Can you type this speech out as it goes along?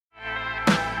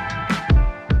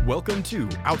Welcome to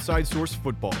Outside Source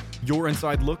Football, your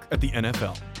inside look at the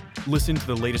NFL. Listen to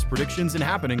the latest predictions and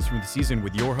happenings from the season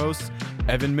with your hosts,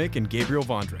 Evan, Mick, and Gabriel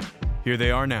Vondrak. Here they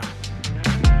are now.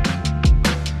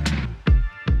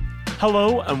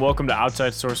 Hello, and welcome to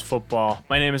Outside Source Football.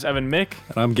 My name is Evan Mick.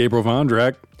 And I'm Gabriel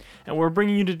Vondrak. And we're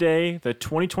bringing you today the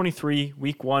 2023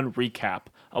 Week 1 recap,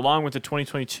 along with the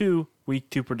 2022 Week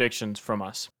 2 predictions from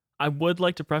us. I would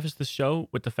like to preface the show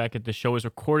with the fact that the show is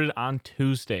recorded on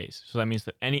Tuesdays. So that means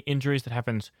that any injuries that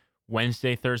happens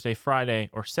Wednesday, Thursday,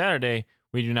 Friday, or Saturday,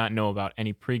 we do not know about.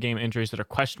 Any pregame injuries that are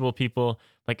questionable. People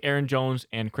like Aaron Jones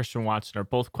and Christian Watson are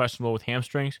both questionable with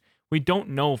hamstrings. We don't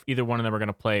know if either one of them are going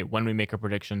to play when we make our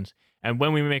predictions. And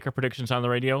when we make our predictions on the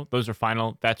radio, those are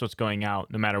final. That's what's going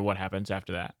out, no matter what happens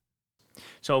after that.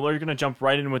 So we're going to jump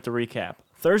right in with the recap.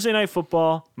 Thursday Night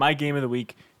Football, my game of the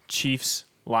week,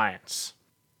 Chiefs-Lions.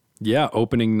 Yeah,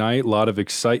 opening night, a lot of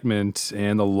excitement,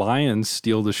 and the Lions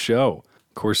steal the show.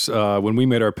 Of course, when we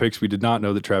made our picks, we did not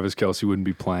know that Travis Kelce wouldn't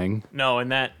be playing. No,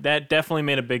 and that definitely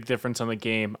made a big difference on the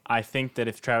game. I think that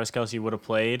if Travis Kelce would have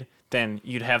played, then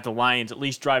you'd have the Lions at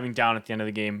least driving down at the end of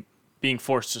the game, being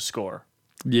forced to score.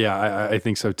 Yeah, I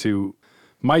think so too.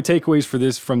 My takeaways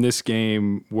from this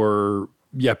game were,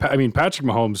 Patrick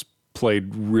Mahomes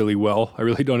played really well. I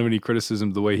really don't have any criticism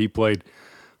of the way he played.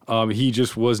 He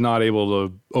just was not able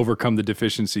to overcome the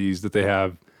deficiencies that they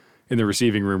have in the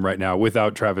receiving room right now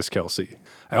without Travis Kelce.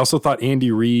 I also thought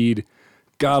Andy Reid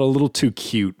got a little too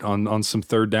cute on some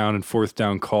third down and fourth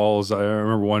down calls. I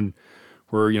remember one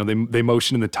where they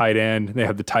motioned in the tight end. They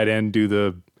had the tight end do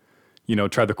the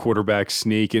try the quarterback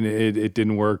sneak, and it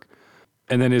didn't work.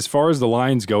 And then as far as the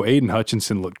Lions go, Aiden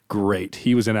Hutchinson looked great.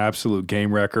 He was an absolute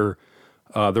game wrecker.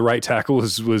 The right tackle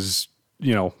was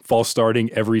false starting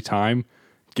every time.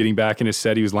 Getting back in his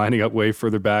set, he was lining up way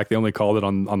further back. They only called it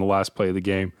on the last play of the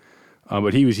game.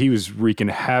 But he was wreaking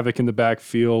havoc in the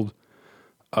backfield.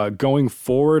 Going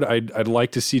forward, I'd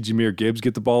like to see Jahmyr Gibbs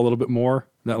get the ball a little bit more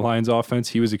in that Lions offense.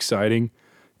 He was exciting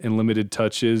in limited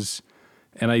touches.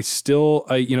 And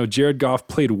Jared Goff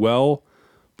played well,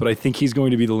 but I think he's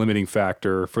going to be the limiting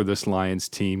factor for this Lions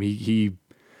team.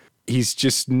 He's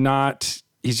just not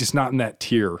in that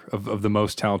tier of the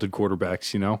most talented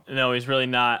quarterbacks, No, he's really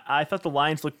not. I thought the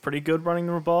Lions looked pretty good running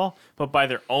the ball, but by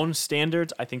their own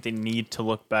standards, I think they need to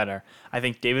look better. I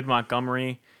think David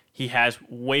Montgomery, he has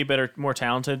way better, more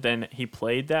talented than he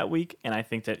played that week, and I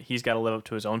think that he's got to live up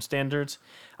to his own standards.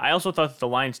 I also thought that the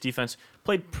Lions defense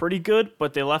played pretty good,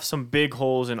 but they left some big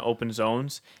holes in open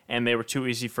zones, and they were too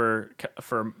easy for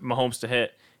Mahomes to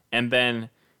hit, and then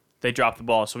they dropped the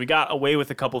ball. So we got away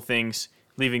with a couple things,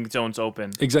 leaving zones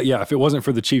open. Exactly. Yeah, if it wasn't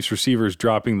for the Chiefs receivers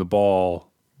dropping the ball,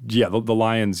 the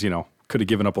Lions, could have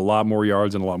given up a lot more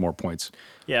yards and a lot more points.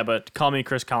 Yeah, but call me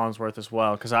Chris Collinsworth as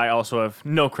well, because I also have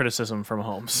no criticism from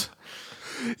Mahomes.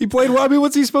 He played well. I mean,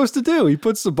 what's he supposed to do? He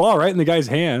puts the ball right in the guy's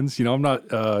hands. I'm not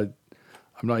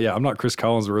Chris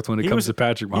Collinsworth when it comes to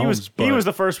Patrick Mahomes. He was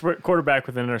the first quarterback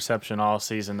with an interception all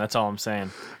season. That's all I'm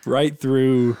saying. Right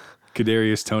through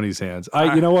Kadarius Toney's hands.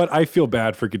 You know what? I feel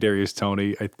bad for Kadarius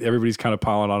Toney. Everybody's kind of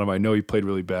piling on him. I know he played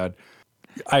really bad.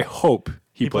 I hope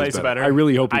he plays better. I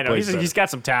really hope he plays better. He's got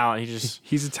some talent.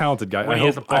 He's a talented guy. When he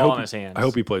has the ball in his hands. I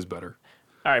hope he plays better.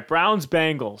 All right,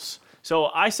 Browns-Bengals. So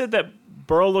I said that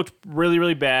Burrow looked really,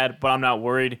 really bad, but I'm not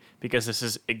worried because this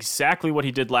is exactly what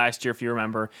he did last year, if you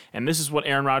remember. And this is what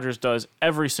Aaron Rodgers does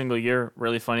every single year.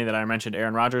 Really funny that I mentioned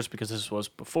Aaron Rodgers because this was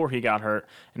before he got hurt,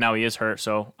 and now he is hurt.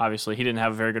 So obviously he didn't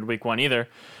have a very good week one either.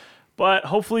 But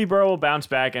hopefully Burrow will bounce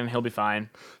back and he'll be fine.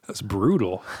 That's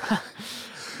brutal.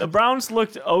 The Browns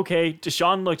looked okay.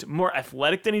 Deshaun looked more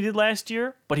athletic than he did last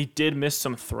year, but he did miss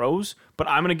some throws. But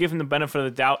I'm going to give him the benefit of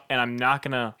the doubt, and I'm not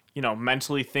going to,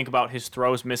 mentally think about his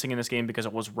throws missing in this game because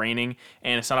it was raining,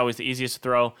 and it's not always the easiest to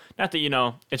throw. Not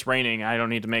that, it's raining, I don't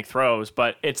need to make throws,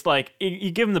 but it's like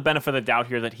you give him the benefit of the doubt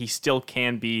here that he still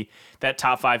can be that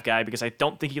top 5 guy because I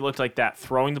don't think he looked like that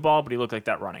throwing the ball, but he looked like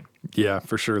that running. Yeah,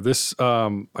 for sure. This,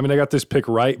 I got this pick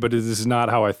right, but this is not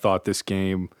how I thought this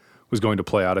game was going to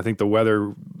play out. I think the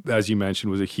weather, as you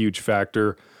mentioned, was a huge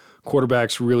factor.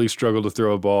 Quarterbacks really struggled to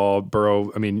throw a ball.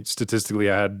 Burrow, statistically,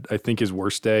 had, I think, his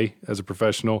worst day as a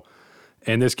professional.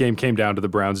 And this game came down to the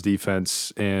Browns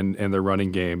defense and their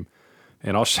running game.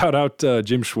 And I'll shout out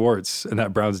Jim Schwartz and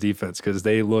that Browns defense because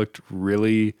they looked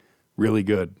really, really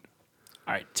good.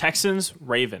 All right,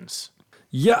 Texans-Ravens.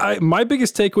 Yeah, my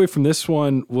biggest takeaway from this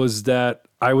one was that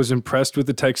I was impressed with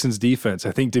the Texans' defense.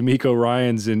 I think DeMeco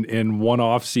Ryans in one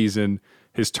offseason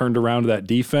has turned around that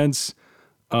defense.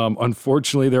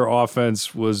 Unfortunately, their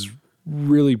offense was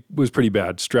pretty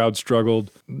bad. Stroud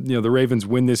struggled. The Ravens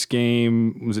win this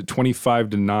game. Was it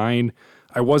 25-9?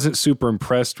 I wasn't super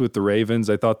impressed with the Ravens.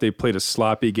 I thought they played a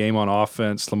sloppy game on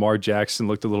offense. Lamar Jackson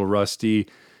looked a little rusty.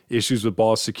 Issues with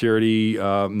ball security.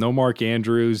 No Mark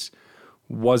Andrews.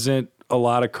 Wasn't a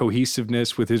lot of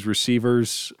cohesiveness with his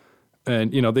receivers.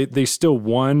 And, they still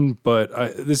won, but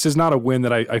this is not a win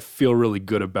that I feel really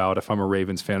good about if I'm a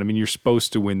Ravens fan. I mean, you're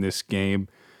supposed to win this game.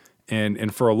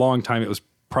 And for a long time, it was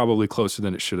probably closer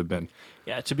than it should have been.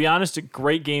 Yeah, to be honest, a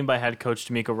great game by head coach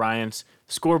D'Amico Ryans.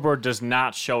 Scoreboard does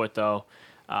not show it, though.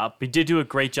 He did do a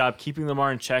great job keeping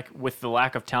Lamar in check with the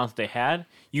lack of talent that they had.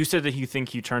 You said that you think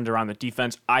he turned around the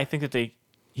defense. I think that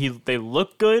they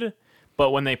look good, but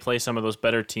when they play some of those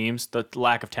better teams, the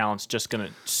lack of talent's just going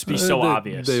to be so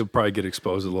obvious. They'll probably get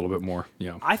exposed a little bit more.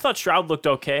 Yeah. I thought Stroud looked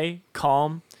okay,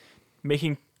 calm,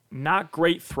 making not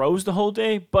great throws the whole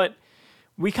day, but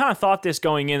we kind of thought this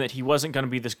going in that he wasn't going to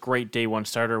be this great day one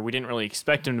starter. We didn't really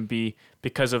expect him to be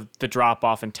because of the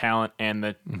drop-off in talent and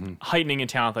the heightening in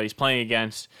talent that he's playing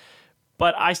against.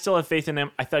 But I still have faith in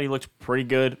him. I thought he looked pretty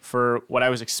good for what I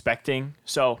was expecting.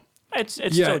 So it's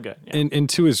still good. Yeah. And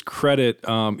to his credit,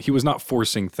 he was not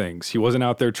forcing things. He wasn't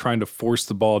out there trying to force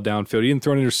the ball downfield. He didn't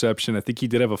throw an interception. I think he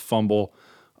did have a fumble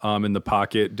in the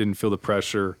pocket, didn't feel the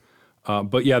pressure.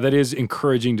 But yeah, that is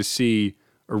encouraging to see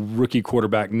a rookie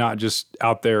quarterback not just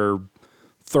out there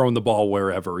throwing the ball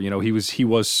wherever. He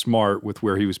was smart with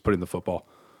where he was putting the football.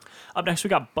 Up next, we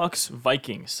got Bucs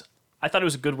Vikings. I thought it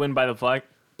was a good win by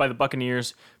the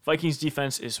Buccaneers. Vikings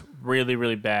defense is really,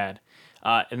 really bad,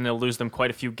 and they'll lose them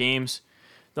quite a few games.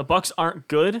 The Bucs aren't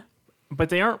good, but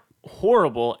they aren't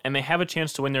horrible, and they have a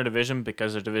chance to win their division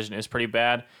because their division is pretty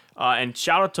bad. And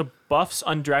shout out to Buffs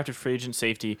undrafted free agent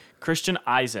safety Christian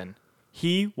Eisen.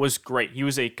 He was great. He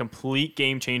was a complete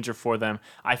game changer for them.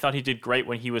 I thought he did great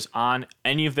when he was on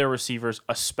any of their receivers,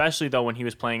 especially though when he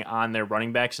was playing on their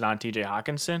running backs and on TJ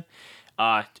Hawkinson.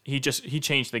 He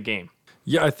changed the game.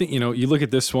 Yeah, I think, you look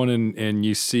at this one and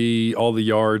you see all the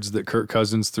yards that Kirk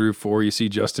Cousins threw for. You see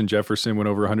Justin Jefferson went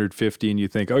over 150 and you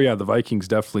think, oh yeah, the Vikings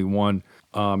definitely won.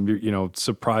 You're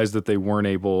surprised that they weren't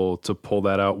able to pull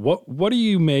that out. What do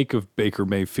you make of Baker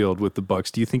Mayfield with the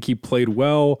Bucs? Do you think he played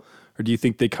well? Or do you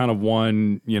think they kind of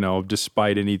won,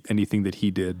 despite anything that he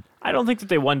did? I don't think that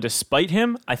they won despite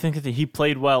him. I think that he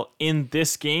played well in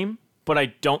this game, but I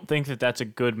don't think that that's a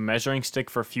good measuring stick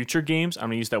for future games. I'm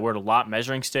going to use that word a lot,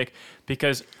 measuring stick,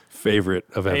 because... Favorite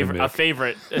of Evan Mick. A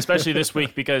favorite, especially this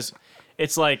week, because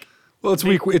it's like... Well, it's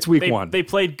week one. They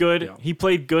played good. Yeah. He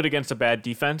played good against a bad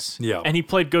defense. Yeah. And he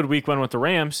played good week one with the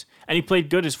Rams, and he played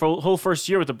good his whole first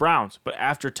year with the Browns. But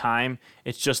after time,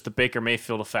 it's just the Baker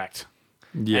Mayfield effect.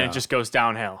 Yeah. And it just goes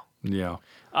downhill. Yeah.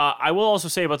 I will also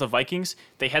say about the Vikings,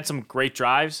 they had some great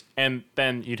drives, and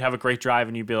then you'd have a great drive,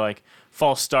 and you'd be like,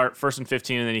 false start, 1st and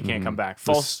 15, and then you can't come back.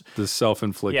 The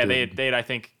self-inflicted. Yeah, they had, I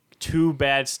think, 2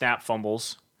 bad snap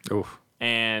fumbles. Oof.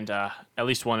 And at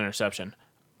least 1 interception.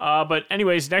 But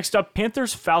anyways, next up,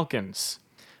 Panthers-Falcons.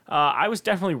 I was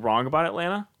definitely wrong about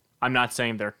Atlanta. I'm not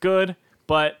saying they're good,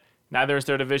 but neither is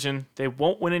their division. They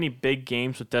won't win any big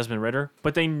games with Desmond Ridder,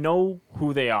 but they know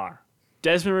who they are.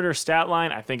 Desmond Ridder's stat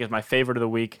line, I think, is my favorite of the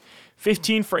week.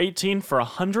 15 for 18 for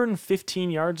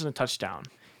 115 yards and a touchdown.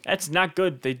 That's not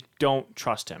good. They don't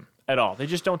trust him at all. They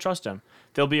just don't trust him.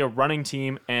 They'll be a running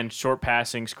team and short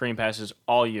passing, screen passes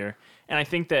all year. And I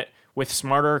think that with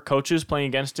smarter coaches playing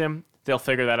against him, they'll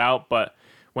figure that out. But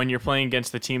when you're playing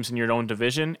against the teams in your own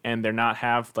division and they're not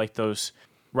have like those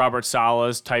Robert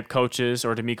Saleh's type coaches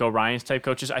or D'Amico Ryans type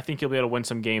coaches, I think you'll be able to win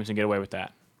some games and get away with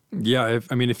that. Yeah,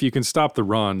 if you can stop the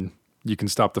run, you can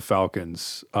stop the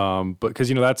Falcons. But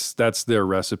because, that's their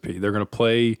recipe. They're going to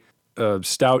play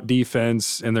stout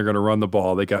defense and they're going to run the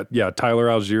ball. They got, Tyler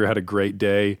Algier had a great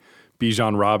day.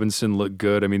 Bijan Robinson looked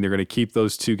good. I mean, they're going to keep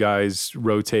those 2 guys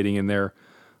rotating in there.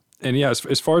 And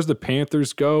as far as the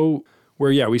Panthers go,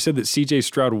 where, we said that C.J.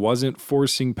 Stroud wasn't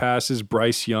forcing passes.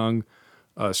 Bryce Young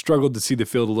struggled to see the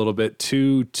field a little bit.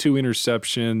 Two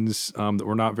interceptions that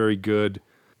were not very good.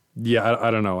 Yeah,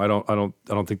 I don't know. I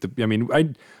don't think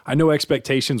I know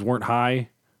expectations weren't high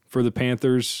for the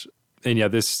Panthers. And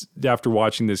this after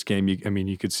watching this game,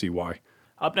 you could see why.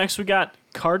 Up next, we got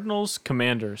Cardinals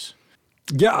Commanders.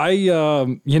 Yeah, I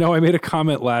made a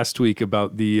comment last week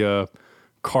about the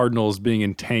Cardinals being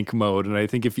in tank mode, and I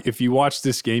think if you watch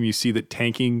this game, you see that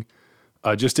tanking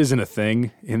just isn't a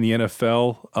thing in the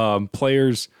NFL.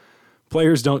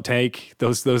 Players don't tank.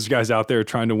 Those guys out there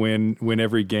trying to win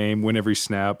every game, win every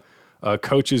snap.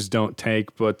 Coaches don't tank.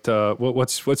 But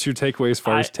what's your takeaway as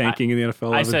far as tanking in the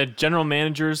NFL? I said general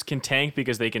managers can tank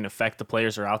because they can affect the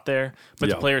players who are out there. But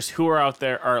the players who are out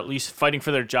there are at least fighting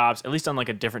for their jobs, at least on like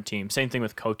a different team. Same thing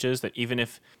with coaches, that even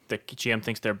if the GM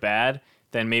thinks they're bad,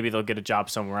 then maybe they'll get a job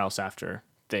somewhere else after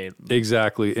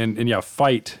Exactly. And yeah,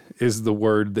 fight is the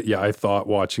word that, I thought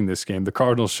watching this game. The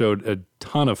Cardinals showed a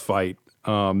ton of fight.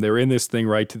 They were in this thing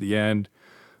right to the end,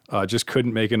 just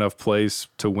couldn't make enough plays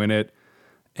to win it.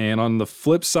 And on the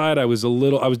flip side, I was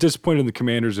disappointed in the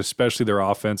Commanders, especially their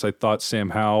offense. I thought Sam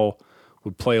Howell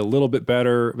would play a little bit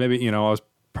better. Maybe, I was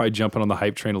probably jumping on the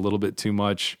hype train a little bit too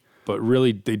much, but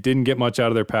really they didn't get much out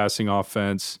of their passing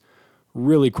offense.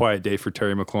 Really quiet day for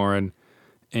Terry McLaurin.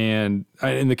 And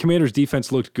the Commanders'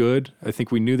 defense looked good. I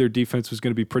think we knew their defense was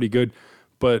going to be pretty good.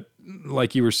 But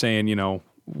like you were saying,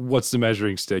 what's the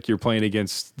measuring stick? You're playing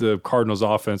against the Cardinals'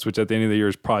 offense, which at the end of the year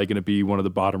is probably going to be one of the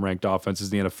bottom-ranked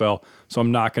offenses in the NFL. So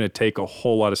I'm not going to take a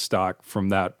whole lot of stock from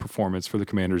that performance for the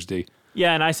Commanders' D.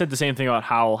 Yeah, and I said the same thing about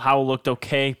Howell. Howell looked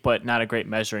okay, but not a great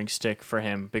measuring stick for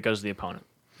him because of the opponent.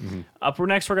 Mm-hmm. Up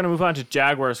next, we're going to move on to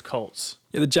Jaguars-Colts.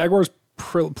 Yeah, the Jaguars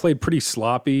played pretty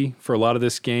sloppy for a lot of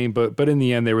this game, but in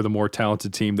the end, they were the more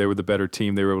talented team. They were the better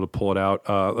team. They were able to pull it out.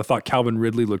 I thought Calvin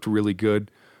Ridley looked really good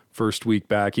first week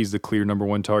back. He's the clear number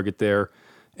one target there.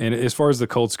 And as far as the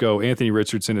Colts go, Anthony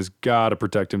Richardson has got to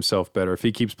protect himself better. If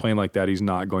he keeps playing like that, he's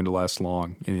not going to last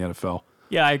long in the NFL.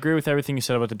 Yeah, I agree with everything you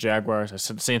said about the Jaguars. I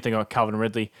said the same thing about Calvin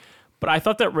Ridley. But I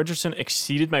thought that Richardson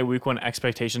exceeded my week one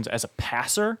expectations as a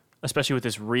passer, especially with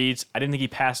his reads. I didn't think he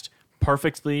passed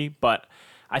perfectly, but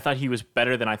I thought he was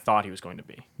better than I thought he was going to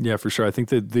be. Yeah, for sure. I think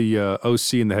that the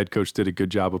OC and the head coach did a good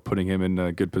job of putting him in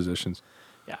good positions.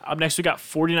 Yeah. Up next, we got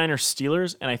 49ers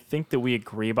Steelers, and I think that we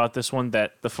agree about this one,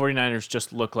 that the 49ers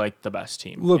just look like the best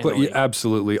team.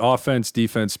 Absolutely. Offense,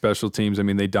 defense, special teams. I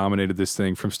mean, they dominated this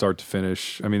thing from start to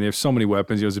finish. I mean, they have so many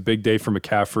weapons. It was a big day for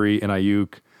McCaffrey and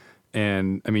Ayuk.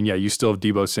 And, I mean, you still have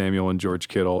Deebo Samuel and George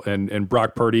Kittle. And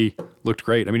Brock Purdy looked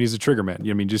great. I mean, he's a trigger man.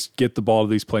 Just get the ball to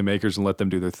these playmakers and let them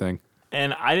do their thing.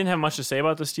 And I didn't have much to say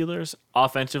about the Steelers.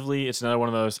 Offensively, it's another one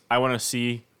of those, I want to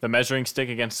see the measuring stick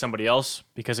against somebody else,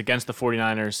 because against the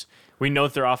 49ers, we know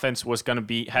that their offense was going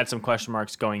to had some question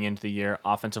marks going into the year.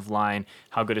 Offensive line,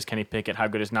 how good is Kenny Pickett? How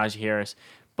good is Najee Harris?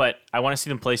 But I want to see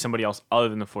them play somebody else other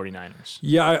than the 49ers.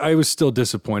 Yeah, I was still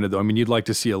disappointed, though. I mean, you'd like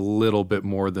to see a little bit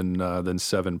more than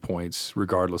 7 points,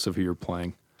 regardless of who you're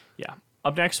playing. Yeah.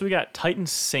 Up next, we got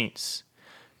Titans-Saints.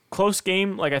 Close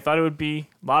game like I thought it would be.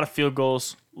 A lot of field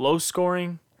goals. Low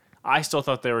scoring. I still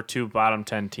thought there were two bottom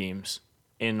 10 teams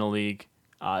in the league.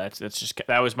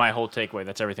 That was my whole takeaway.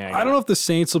 That's everything I got. I don't know if the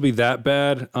Saints will be that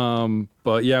bad,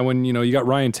 but yeah, when you got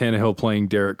Ryan Tannehill playing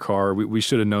Derek Carr, we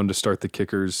should have known to start the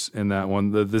kickers in that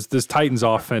one. This Titans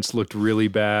offense looked really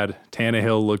bad.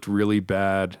 Tannehill looked really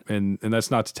bad, and that's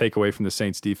not to take away from the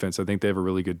Saints defense. I think they have a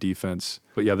really good defense,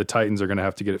 but yeah, the Titans are going to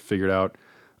have to get it figured out.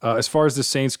 As far as the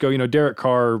Saints go, Derek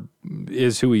Carr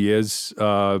is who he is.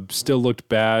 Still looked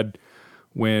bad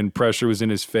when pressure was in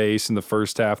his face in the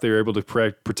first half. They were able to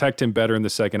protect him better in the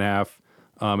second half,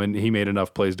 and he made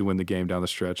enough plays to win the game down the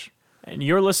stretch. And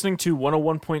you're listening to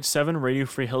 101.7 Radio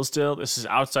Free Hillsdale. This is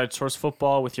Outside Source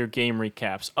Football with your game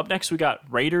recaps. Up next, we got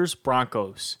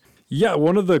Raiders-Broncos. Yeah,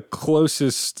 one of the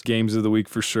closest games of the week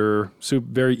for sure. So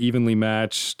very evenly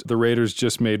matched. The Raiders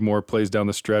just made more plays down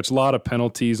the stretch. A lot of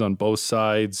penalties on both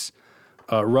sides.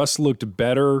 Russ looked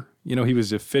better. He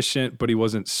was efficient, but he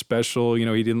wasn't special.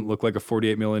 He didn't look like a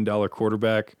 $48 million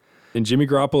quarterback. And Jimmy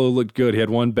Garoppolo looked good. He had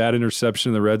one bad interception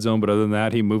in the red zone, but other than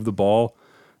that, he moved the ball.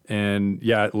 And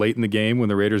yeah, late in the game when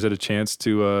the Raiders had a chance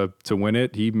to win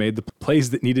it, he made the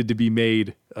plays that needed to be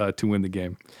made to win the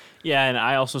game. Yeah, and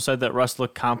I also said that Russ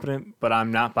looked competent, but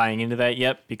I'm not buying into that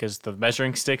yet because the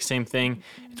measuring stick, same thing.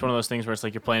 It's one of those things where it's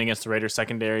like you're playing against the Raiders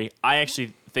secondary. I still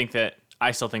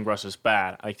think Russ is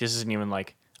bad. Like, this isn't even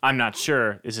like, I'm not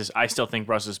sure. I still think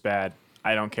Russ is bad.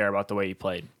 I don't care about the way he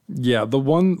played. Yeah, the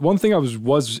one thing I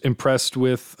was impressed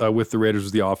with the Raiders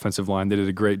was the offensive line. They did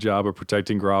a great job of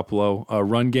protecting Garoppolo.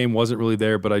 Run game wasn't really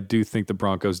there, but I do think the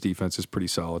Broncos defense is pretty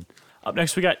solid. Up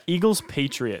next, we got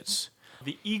Eagles-Patriots.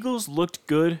 The Eagles looked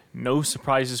good, no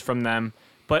surprises from them,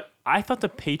 but I thought the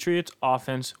Patriots'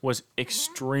 offense was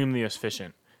extremely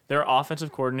efficient. Their new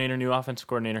offensive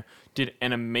coordinator, did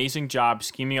an amazing job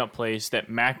scheming up plays that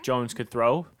Mac Jones could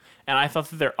throw, and I thought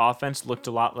that their offense looked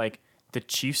a lot like the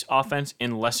Chiefs' offense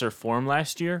in lesser form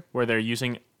last year, where they're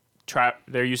using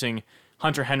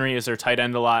Hunter Henry as their tight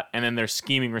end a lot, and then they're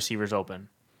scheming receivers open.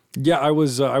 Yeah, I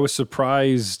was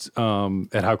surprised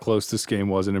at how close this game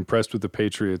was and impressed with the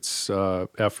Patriots'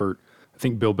 effort. I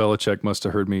think Bill Belichick must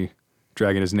have heard me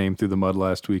dragging his name through the mud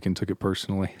last week and took it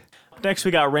personally. Next,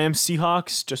 we got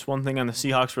Rams-Seahawks. Just one thing on the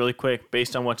Seahawks really quick.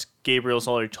 Based on what Gabriel's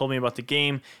already told me about the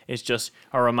game, it's just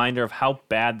a reminder of how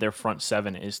bad their front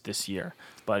seven is this year.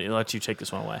 But I'll let you take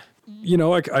this one away.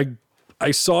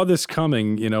 I saw this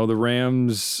coming. The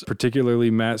Rams,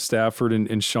 particularly Matt Stafford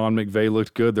and Sean McVay,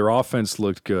 looked good. Their offense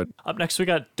looked good. Up next, we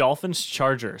got Dolphins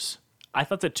Chargers. I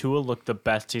thought that Tua looked the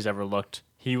best he's ever looked.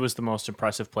 He was the most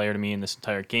impressive player to me in this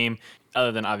entire game,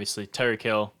 other than obviously Tyreek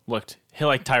Hill looked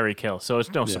like Tyreek Hill, so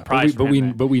it's no surprise. But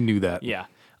we knew that. Yeah,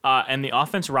 and the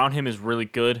offense around him is really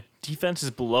good. Defense is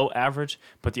below average,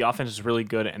 but the offense is really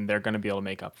good, and they're going to be able to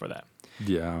make up for that.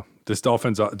 Yeah, this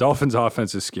Dolphins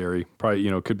offense is scary.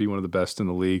 Probably could be one of the best in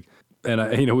the league. And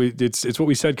it's what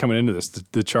we said coming into this.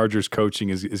 The Chargers coaching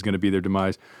is going to be their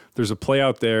demise. There's a play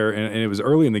out there, and it was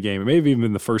early in the game. It may have even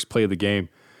been the first play of the game.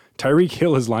 Tyreek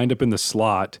Hill is lined up in the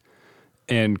slot,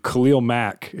 and Khalil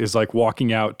Mack is like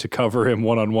walking out to cover him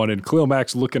one-on-one. And Khalil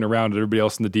Mack's looking around at everybody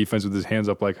else in the defense with his hands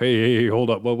up like, hey,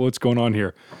 hold up. What's going on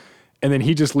here? And then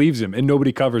he just leaves him, and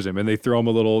nobody covers him. And they throw him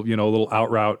a little out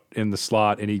route in the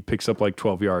slot, and he picks up like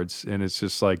 12 yards. And it's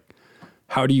just like,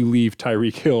 how do you leave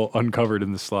Tyreek Hill uncovered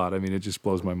in the slot? I mean, it just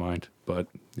blows my mind. But,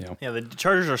 Yeah, the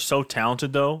Chargers are so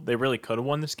talented, though. They really could have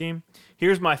won this game.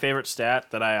 Here's my favorite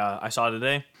stat that I saw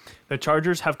today. The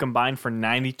Chargers have combined for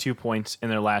 92 points in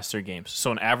their last 3 games, so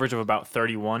an average of about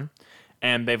 31,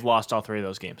 and they've lost all 3 of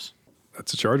those games.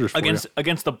 That's the Chargers for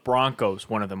against the Broncos,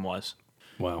 one of them was.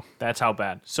 Wow. That's how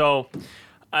bad. So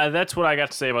that's what I got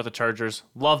to say about the Chargers.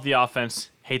 Love the offense,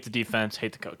 hate the defense,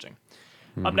 hate the coaching.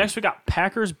 Up next, we got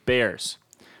Packers-Bears.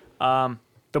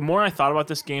 The more I thought about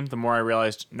this game, the more I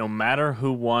realized no matter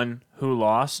who won, who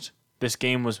lost, this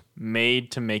game was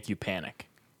made to make you panic.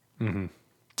 Mm-hmm.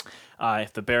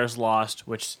 If the Bears lost,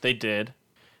 which they did,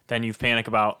 then you panic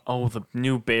about, the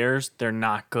new Bears, they're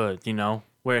not good,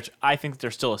 which I think they're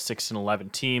still a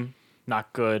 6-11 team.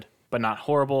 Not good, but not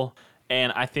horrible.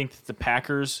 And I think that the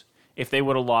Packers, if they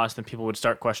would have lost, then people would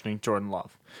start questioning Jordan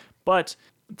Love. But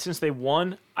since they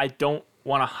won, I don't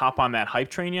want to hop on that hype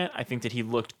train yet. I think that he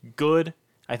looked good.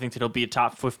 I think that he'll be a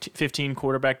top 15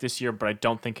 quarterback this year, but I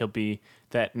don't think he'll be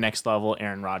that next level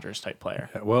Aaron Rodgers type player.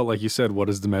 Yeah, well, like you said, what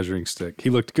is the measuring stick? He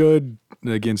looked good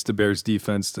against the Bears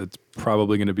defense. That's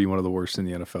probably going to be one of the worst in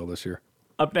the NFL this year.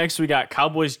 Up next, we got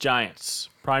Cowboys-Giants.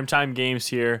 Primetime games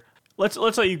here. Let's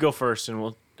let you go first, and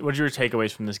what are your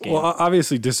takeaways from this game? Well,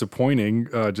 obviously disappointing,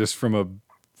 just from a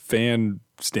fan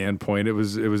standpoint. It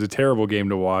was a terrible game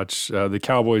to watch. The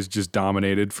Cowboys just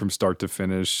dominated from start to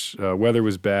finish. Weather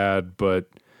was bad, but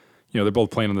they're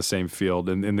both playing on the same field,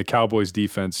 and the Cowboys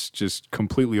defense just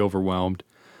completely overwhelmed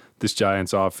this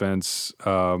Giants offense.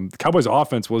 The Cowboys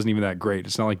offense wasn't even that great.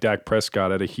 It's not like Dak Prescott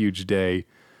had a huge day,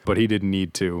 but he didn't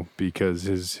need to because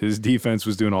his defense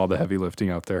was doing all the heavy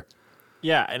lifting out there.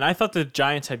 Yeah, and I thought the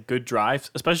Giants had good drives,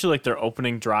 especially like their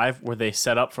opening drive where they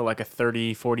set up for like a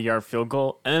 30, 40-yard field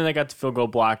goal, and then they got the field goal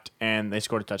blocked and they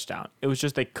scored a touchdown. It was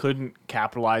just they couldn't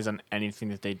capitalize on anything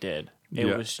that they did.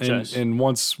 It was just... And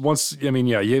once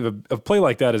you have a play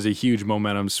like that is a huge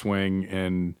momentum swing,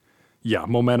 and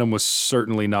momentum was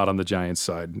certainly not on the Giants'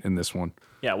 side in this one.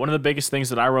 Yeah, one of the biggest things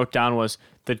that I wrote down was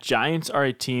the Giants are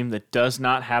a team that does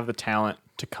not have the talent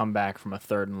to come back from a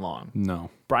 3rd and long. No.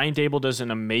 Brian Daboll does an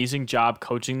amazing job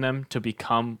coaching them to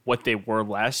become what they were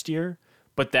last year,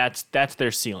 but that's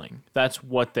their ceiling. That's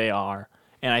what they are.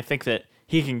 And I think that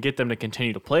he can get them to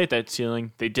continue to play at that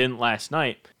ceiling. They didn't last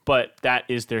night, but that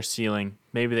is their ceiling.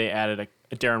 Maybe they added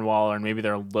a Darren Waller, and maybe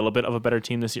they're a little bit of a better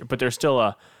team this year, but they're still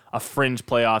a fringe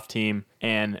playoff team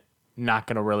and not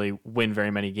going to really win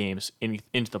very many games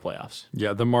into the playoffs.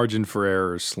 Yeah, the margin for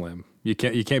error is slim. You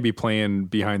can't be playing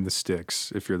behind the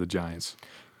sticks if you're the Giants.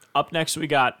 Up next, we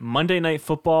got Monday Night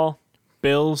Football,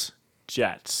 Bills,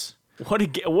 Jets. What a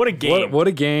game! What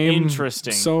a game!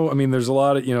 Interesting. So, I mean, there's a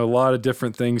lot of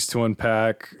different things to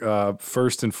unpack.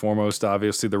 First and foremost,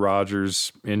 obviously, the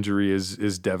Rodgers injury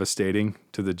is devastating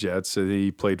to the Jets. He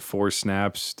played 4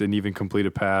 snaps, didn't even complete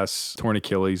a pass, torn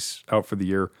Achilles, out for the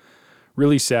year.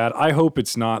 Really sad. I hope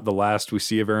it's not the last we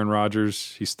see of Aaron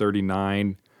Rodgers. He's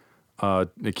 39.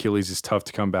 Achilles is tough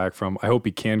to come back from. I hope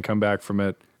he can come back from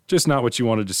it. Just not what you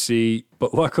wanted to see.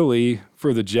 But luckily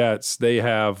for the Jets, they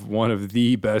have one of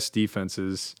the best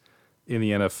defenses in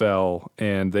the NFL,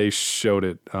 and they showed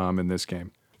it in this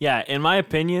game. Yeah, in my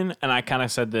opinion, and I kind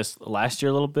of said this last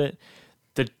year a little bit,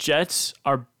 the Jets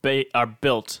are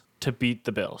built to beat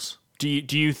the Bills. Do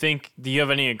you have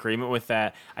any agreement with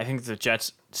that? I think the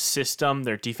Jets system,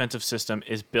 their defensive system,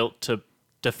 is built to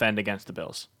defend against the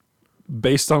Bills.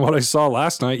 Based on what I saw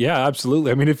last night, yeah,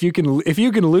 absolutely. I mean, if you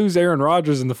can lose Aaron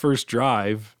Rodgers in the first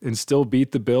drive and still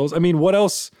beat the Bills, I mean, what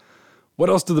else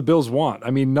do the Bills want? I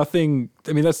mean, nothing.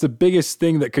 I mean, that's the biggest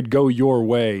thing that could go your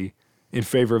way in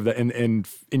favor of that, and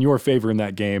in your favor in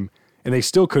that game, and they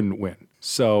still couldn't win.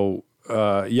 So,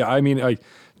 I mean,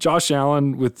 Josh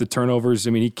Allen with the turnovers. I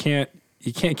mean, he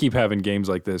you can't keep having games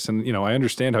like this. And, I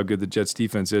understand how good the Jets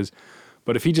defense is,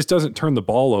 but if he just doesn't turn the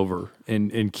ball over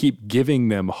and keep giving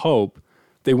them hope,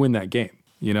 they win that game,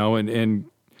 and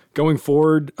going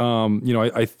forward,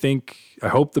 I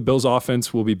hope the Bills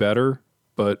offense will be better,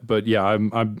 but yeah,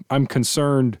 I'm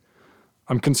concerned.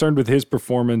 I'm concerned with his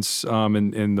performance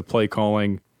in the play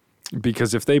calling,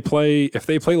 because if they play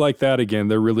like that again,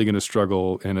 they're really going to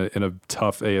struggle in a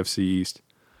tough AFC East.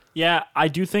 Yeah, I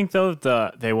do think, though,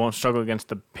 they won't struggle against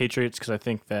the Patriots, because I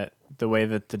think that the way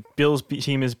that the Bills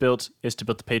team is built is to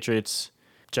beat the Patriots.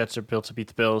 Jets are built to beat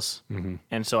the Bills. Mm-hmm.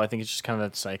 And so I think it's just kind of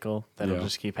that cycle that'll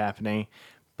just keep happening.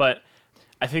 But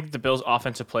I think the Bills'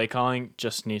 offensive play calling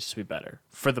just needs to be better.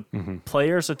 For the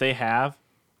players that they have,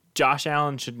 Josh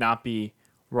Allen should not be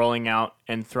rolling out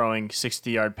and throwing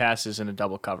 60-yard passes in a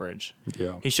double coverage.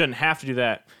 Yeah. He shouldn't have to do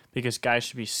that, because guys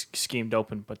should be schemed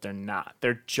open, but they're not.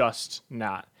 They're just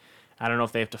not. I don't know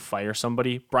if they have to fire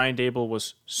somebody. Brian Dable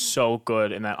was so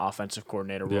good in that offensive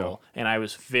coordinator role, and I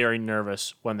was very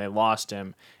nervous when they lost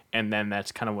him, and then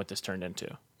that's kind of what this turned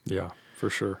into. Yeah,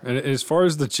 for sure. And as far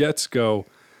as the Jets go,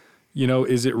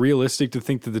 is it realistic to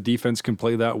think that the defense can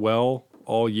play that well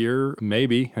all year?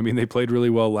 Maybe. I mean, they played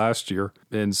really well last year,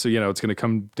 and so, it's going to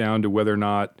come down to whether or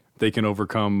not they can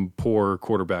overcome poor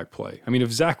quarterback play. I mean,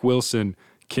 if Zach Wilson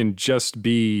can just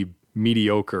be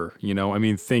mediocre,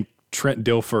 think Trent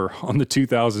Dilfer on the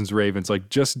 2000s Ravens,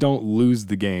 just don't lose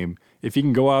the game. If you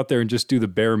can go out there and just do the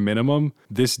bare minimum,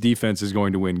 this defense is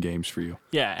going to win games for you.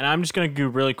 Yeah, and I'm just going to go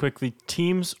really quickly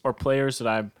teams or players that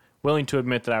I'm willing to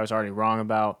admit that I was already wrong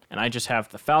about, and I just have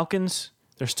the Falcons.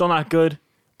 They're still not good,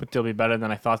 but they'll be better than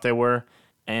I thought they were,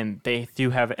 and they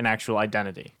do have an actual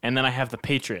identity. And then I have the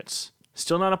Patriots.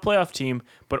 Still not a playoff team,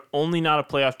 but only not a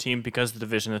playoff team because of the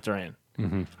division that they're in.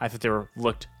 Mm-hmm. I thought they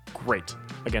looked great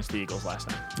against the Eagles last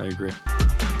night. I agree.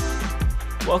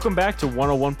 Welcome back to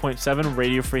 101.7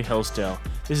 Radio Free Hillsdale.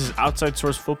 This is Outside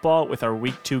Source Football with our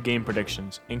Week 2 game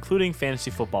predictions, including fantasy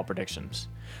football predictions.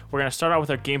 We're going to start out with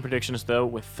our game predictions, though,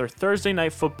 with their Thursday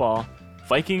night football,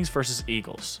 Vikings versus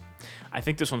Eagles. I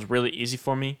think this one's really easy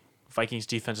for me. Vikings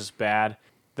defense is bad.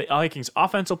 The Vikings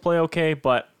offense will play okay,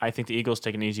 but I think the Eagles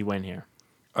take an easy win here.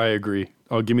 I agree.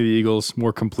 Oh, give me the Eagles,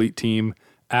 more complete team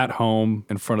at home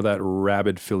in front of that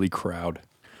rabid Philly crowd.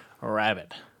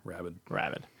 Rabid.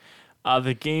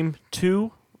 The game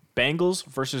 2, Bengals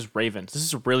versus Ravens. This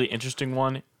is a really interesting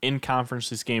one. In conference,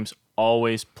 these games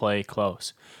always play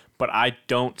close. But I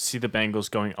don't see the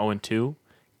Bengals going 0-2.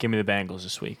 Give me the Bengals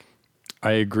this week.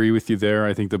 I agree with you there.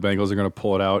 I think the Bengals are going to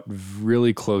pull it out.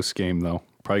 Really close game, though.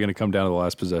 Probably going to come down to the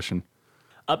last possession.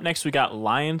 Up next, we got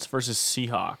Lions versus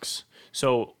Seahawks.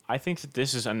 So I think that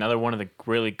this is another one of the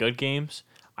really good games.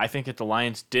 I think that the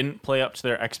Lions didn't play up to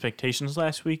their expectations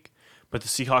last week, but the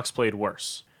Seahawks played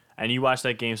worse. And you watched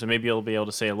that game, so maybe you'll be able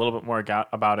to say a little bit more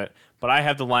about it. But I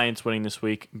have the Lions winning this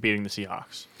week, beating the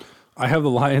Seahawks. I have the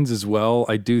Lions as well.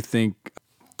 I do think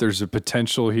there's a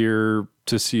potential here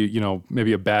to see,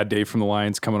 maybe a bad day from the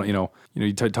Lions coming.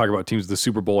 You talk about teams with the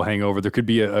Super Bowl hangover. There could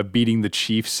be a beating the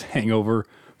Chiefs hangover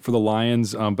for the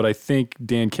Lions. But I think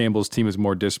Dan Campbell's team is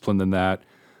more disciplined than that.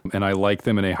 And I like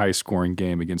them in a high-scoring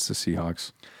game against the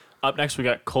Seahawks. Up next, we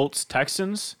got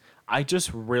Colts-Texans. I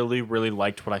just really, really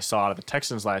liked what I saw out of the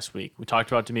Texans last week. We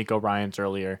talked about D'Amico Ryans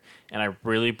earlier, and I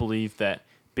really believe that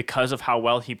because of how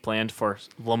well he planned for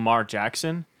Lamar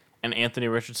Jackson and Anthony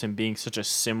Richardson being such a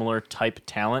similar type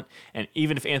talent, and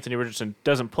even if Anthony Richardson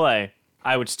doesn't play,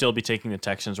 I would still be taking the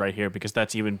Texans right here because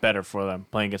that's even better for them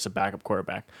playing against a backup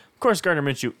quarterback. Of course, Gardner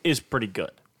Minshew is pretty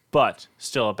good, but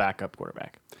still a backup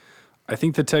quarterback. I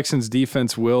think the Texans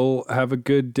defense will have a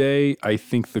good day. I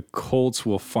think the Colts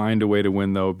will find a way to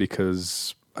win, though,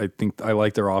 because I think I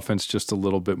like their offense just a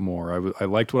little bit more. I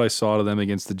liked what I saw to them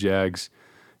against the Jags,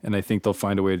 and I think they'll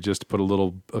find a way to just put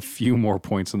a few more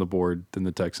points on the board than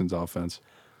the Texans offense.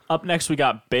 Up next, we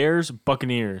got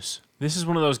Bears-Buccaneers. This is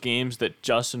one of those games that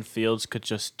Justin Fields could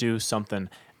just do something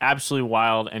absolutely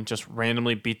wild and just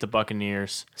randomly beat the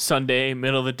Buccaneers. Sunday,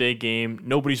 middle of the day game,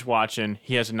 nobody's watching.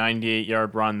 He has a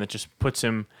 98-yard run that just puts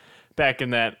him back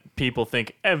in that people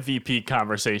think MVP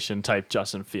conversation type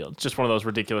Justin Fields. Just one of those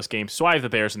ridiculous games. So I have the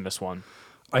Bears in this one.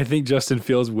 I think Justin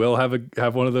Fields will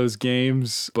have one of those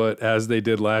games, but as they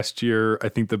did last year, I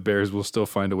think the Bears will still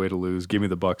find a way to lose. Give me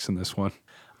the Bucs in this one.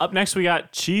 Up next, we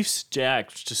got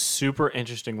Chiefs-Jags, which is a super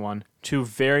interesting one. Two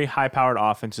very high-powered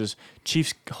offenses.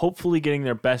 Chiefs hopefully getting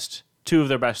two of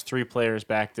their best three players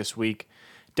back this week.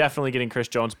 Definitely getting Chris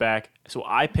Jones back. So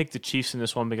I picked the Chiefs in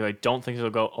this one because I don't think they'll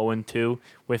go 0-2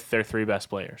 with their three best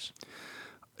players.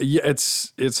 Yeah,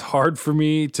 it's hard for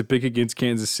me to pick against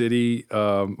Kansas City.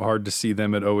 Hard to see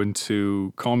them at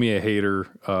 0-2. Call me a hater,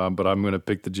 but I'm going to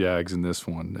pick the Jags in this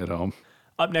one at home.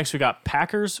 Up next, we got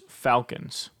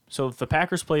Packers-Falcons. So the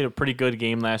Packers played a pretty good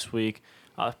game last week.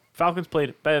 Falcons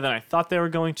played better than I thought they were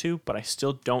going to, but I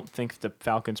still don't think the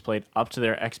Falcons played up to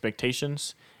their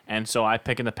expectations. And so I'm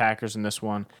picking the Packers in this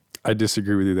one. I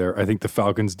disagree with you there. I think the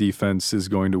Falcons defense is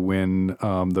going to win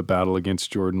the battle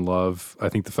against Jordan Love. I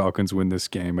think the Falcons win this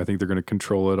game. I think they're going to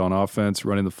control it on offense,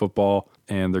 running the football,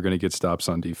 and they're going to get stops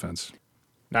on defense.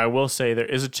 Now, I will say there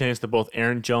is a chance that both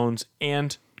Aaron Jones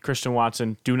and Christian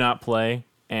Watson do not play.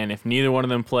 And if neither one of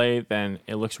them play, then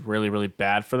it looks really, really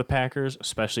bad for the Packers,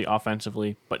 especially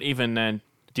offensively. But even then,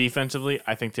 defensively,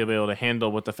 I think they'll be able to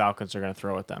handle what the Falcons are going to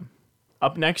throw at them.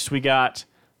 Up next, we got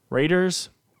Raiders,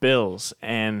 Bills,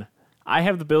 and I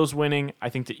have the Bills winning. I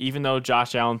think that even though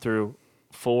Josh Allen threw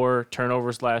 4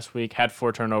 turnovers last week, had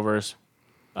 4 turnovers,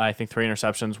 I think 3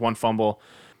 interceptions, 1 fumble,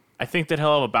 I think that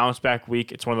he'll have a bounce-back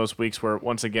week. It's one of those weeks where,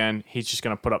 once again, he's just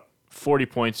going to put up 40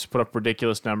 points, put up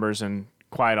ridiculous numbers, and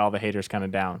quiet all the haters kind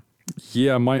of down.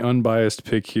 Yeah, my unbiased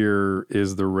pick here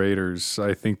is the Raiders.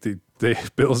 I think the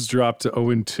Bills dropped to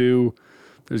 0-2.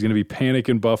 There's going to be panic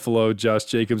in Buffalo. Josh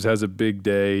Jacobs has a big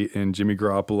day, and Jimmy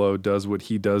Garoppolo does what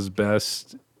he does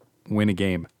best: win a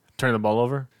game. Turn the ball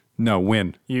over? No,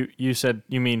 win. You said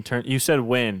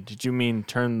win. Did you mean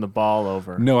turn the ball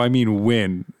over? No, I mean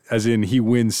win, as in he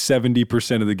wins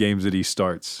 70% of the games that he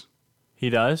starts. He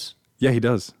does? Yeah, he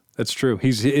does. That's true.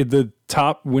 He's the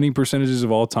top winning percentages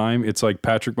of all time. It's like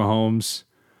Patrick Mahomes,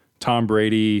 Tom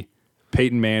Brady,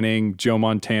 Peyton Manning, Joe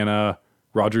Montana,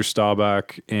 Roger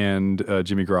Staubach, and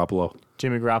Jimmy Garoppolo.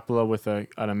 Jimmy Garoppolo with an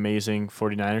amazing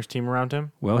 49ers team around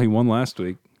him? Well, he won last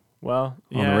week. Well,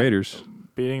 on the Raiders.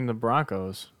 Beating the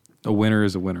Broncos. A winner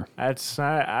is a winner. I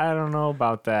don't know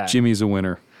about that. Jimmy's a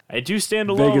winner. They do stand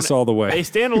alone. Vegas all the way. They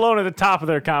stand alone at the top of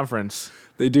their conference.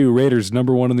 They do. Raiders,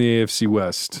 number 1 in the AFC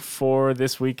West. For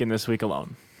this week and this week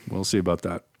alone. We'll see about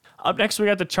that. Up next, we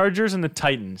got the Chargers and the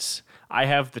Titans. I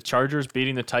have the Chargers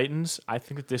beating the Titans. I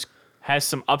think that this has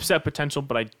some upset potential,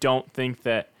 but I don't think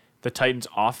that the Titans'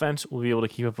 offense will be able to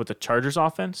keep up with the Chargers'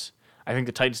 offense. I think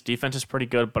the Titans' defense is pretty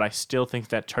good, but I still think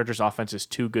that Chargers' offense is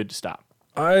too good to stop.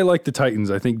 I like the Titans.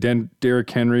 I think Derrick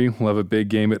Henry will have a big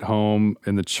game at home,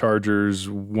 and the Chargers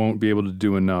won't be able to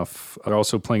do enough. They're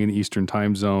also playing in the Eastern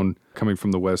time zone, coming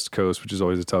from the West Coast, which is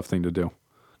always a tough thing to do.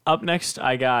 Up next,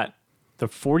 I got the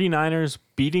 49ers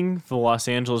beating the Los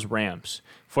Angeles Rams.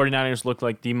 49ers look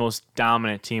like the most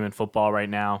dominant team in football right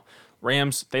now.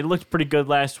 Rams, they looked pretty good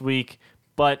last week,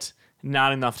 but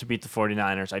not enough to beat the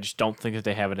 49ers. I just don't think that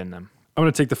they have it in them. I'm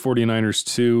going to take the 49ers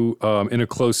too. In a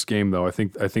close game, though. I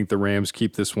think the Rams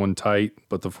keep this one tight,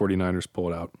 but the 49ers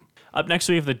pull it out. Up next,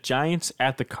 we have the Giants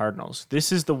at the Cardinals.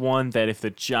 This is the one that if the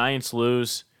Giants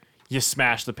lose, you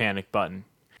smash the panic button.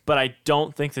 But I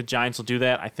don't think the Giants will do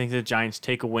that. I think the Giants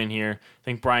take a win here. I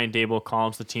think Brian Daboll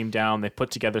calms the team down. They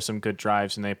put together some good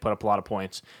drives, and they put up a lot of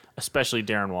points, especially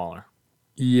Darren Waller.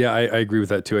 Yeah, I agree with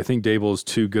that too. I think Dable is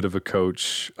too good of a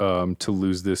coach to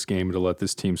lose this game and to let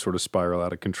this team sort of spiral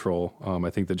out of control. I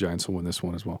think the Giants will win this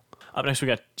one as well. Up next, we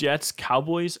got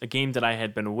Jets-Cowboys, a game that I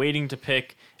had been waiting to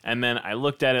pick, and then I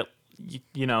looked at it,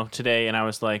 today, and I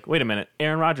was like, wait a minute,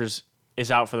 Aaron Rodgers is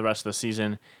out for the rest of the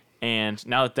season, and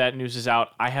now that news is out,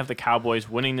 I have the Cowboys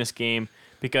winning this game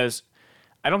because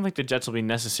I don't think the Jets will be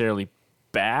necessarily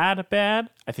bad.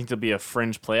 I think they'll be a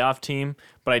fringe playoff team,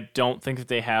 but I don't think that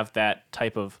they have that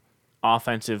type of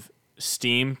offensive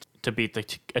steam to beat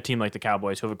a team like the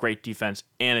Cowboys, who have a great defense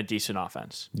and a decent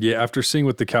offense. Yeah, after seeing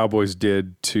what the Cowboys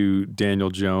did to Daniel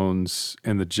Jones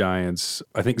and the Giants,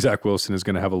 I think Zach Wilson is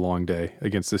going to have a long day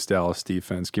against this Dallas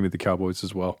defense. Give me the Cowboys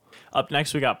as well. Up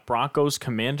next, we got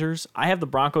Broncos-Commanders. I have the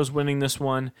Broncos winning this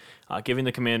one, giving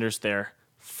the Commanders their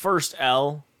first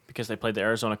L because they played the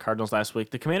Arizona Cardinals last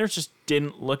week. The Commanders just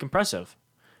didn't look impressive.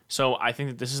 So I think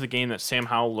that this is the game that Sam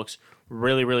Howell looks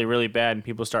really, really, really bad, and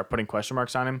people start putting question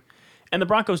marks on him. And the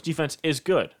Broncos' defense is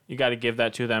good. You got to give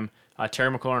that to them.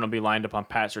 Terry McLaurin will be lined up on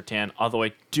Pat Surtain, although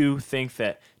I do think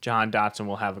that Jahan Dotson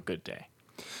will have a good day.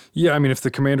 Yeah, I mean, if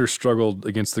the Commanders struggled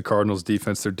against the Cardinals'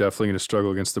 defense, they're definitely going to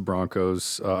struggle against the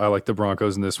Broncos. I like the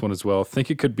Broncos in this one as well. I think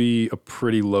it could be a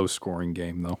pretty low-scoring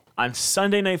game, though. On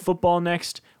Sunday Night Football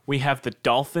next, we have the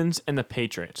Dolphins and the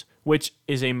Patriots, which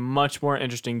is a much more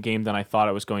interesting game than I thought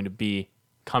it was going to be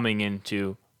coming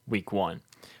into Week 1.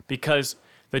 Because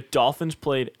the Dolphins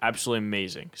played absolutely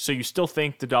amazing. So you still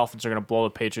think the Dolphins are going to blow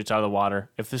the Patriots out of the water.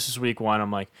 If this is Week 1,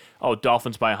 I'm like, oh,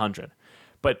 Dolphins by 100.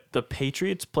 But the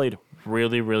Patriots played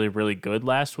really, really, really good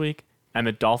last week, and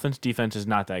the Dolphins' defense is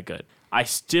not that good. I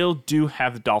still do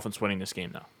have the Dolphins winning this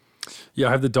game, though. Yeah,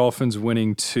 I have the Dolphins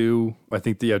winning too. I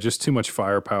think, just too much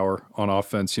firepower on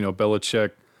offense.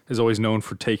 Belichick is always known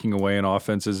for taking away an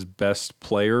offense's best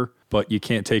player, but you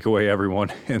can't take away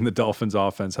everyone. And the Dolphins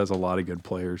offense has a lot of good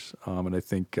players. And I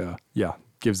think,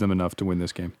 gives them enough to win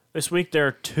this game. This week there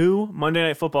are 2 Monday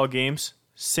Night Football games,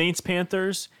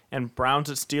 Saints-Panthers and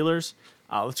Browns-Steelers.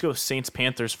 Let's go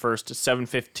Saints-Panthers first at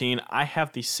 7:15. I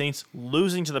have the Saints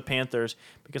losing to the Panthers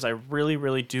because I really,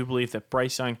 really do believe that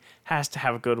Bryce Young has to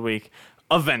have a good week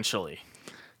eventually.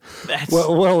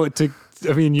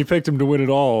 You picked him to win it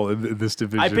all in this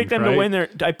division. I picked them right? to win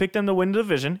I picked them to win the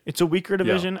division. It's a weaker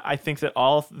division. Yeah. I think that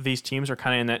all of these teams are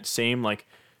kind of in that same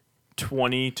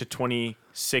 20 to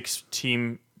 26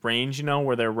 team range,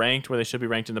 where they're ranked, where they should be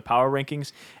ranked in the power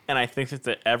rankings. And I think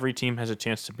that every team has a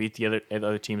chance to beat the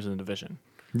other teams in the division.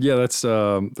 Yeah, that's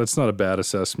not a bad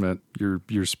assessment.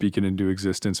 You're speaking into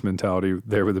existence mentality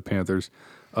there with the Panthers.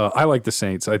 I like the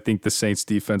Saints. I think the Saints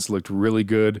defense looked really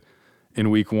good in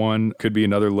week 1. Could be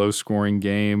another low scoring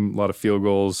game, a lot of field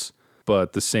goals,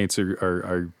 but the Saints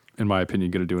are in my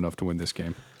opinion, going to do enough to win this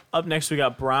game. Up next, we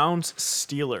got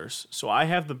Browns-Steelers. So I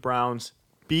have the Browns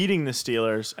beating the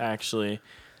Steelers, actually.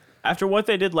 After what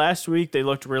they did last week, they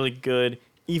looked really good,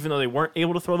 even though they weren't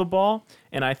able to throw the ball.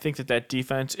 And I think that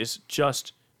defense is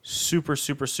just super,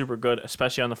 super, super good,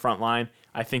 especially on the front line.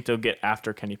 I think they'll get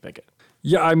after Kenny Pickett.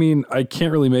 Yeah, I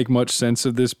can't really make much sense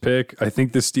of this pick. I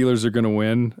think the Steelers are going to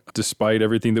win, despite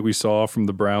everything that we saw from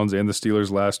the Browns and the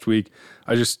Steelers last week.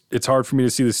 It's hard for me to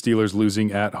see the Steelers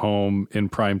losing at home in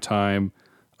prime time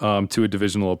to a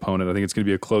divisional opponent. I think it's going to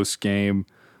be a close game,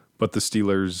 but the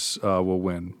Steelers will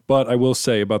win. But I will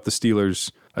say about the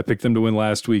Steelers, I picked them to win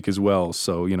last week as well.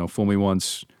 So, fool me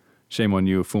once, shame on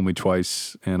you. Fool me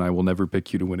twice, and I will never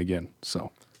pick you to win again. So,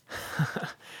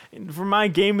 for my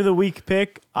game of the week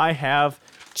pick, I have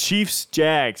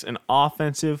Chiefs-Jags, an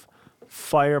offensive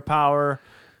firepower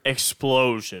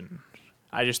explosion.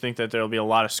 I just think that there will be a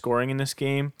lot of scoring in this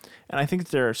game, and I think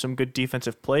that there are some good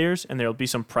defensive players, and there will be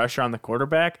some pressure on the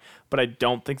quarterback. But I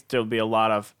don't think that there'll be a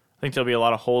lot of. I think there'll be a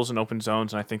lot of holes and open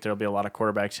zones, and I think there'll be a lot of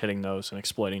quarterbacks hitting those and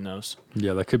exploiting those.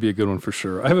 Yeah, that could be a good one for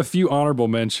sure. I have a few honorable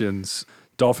mentions.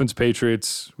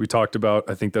 Dolphins-Patriots, we talked about.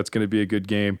 I think that's going to be a good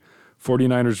game.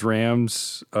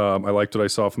 49ers-Rams, I liked what I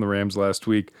saw from the Rams last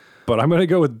week. But I'm going to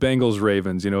go with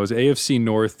Bengals-Ravens. As AFC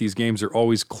North, these games are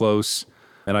always close,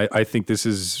 and I think this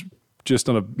is just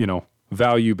on a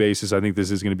value basis. I think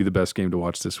this is going to be the best game to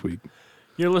watch this week.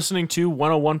 You're listening to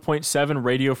 101.7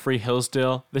 Radio Free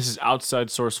Hillsdale. This is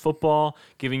Outside Source Football,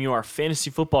 giving you our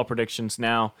fantasy football predictions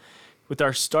now with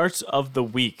our starts of the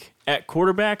week. At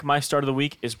quarterback, my start of the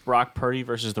week is Brock Purdy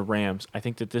versus the Rams. I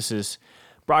think that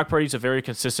Brock Purdy's a very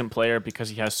consistent player because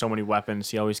he has so many weapons.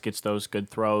 He always gets those good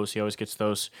throws. He always gets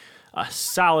those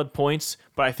solid points.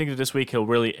 But I think that this week he'll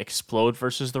really explode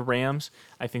versus the Rams.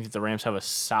 I think that the Rams have a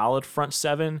solid front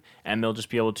seven, and they'll just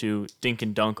be able to dink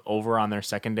and dunk over on their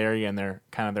secondary and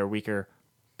their weaker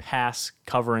pass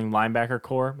covering linebacker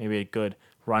core. Maybe a good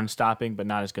run stopping, but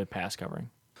not as good pass covering.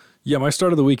 Yeah, my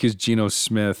start of the week is Geno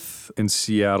Smith in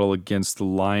Seattle against the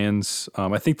Lions.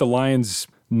 I think the Lions'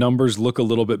 numbers look a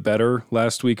little bit better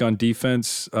last week on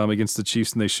defense against the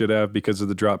Chiefs than they should have because of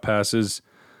the drop passes.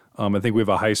 I think we have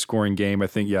a high-scoring game. I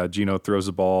think, Geno throws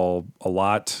the ball a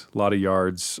lot of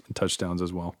yards and touchdowns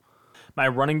as well. My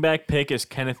running back pick is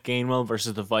Kenneth Gainwell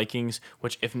versus the Vikings,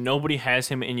 which if nobody has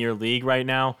him in your league right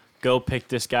now, go pick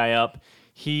this guy up.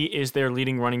 He is their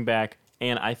leading running back,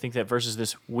 and I think that versus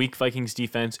this weak Vikings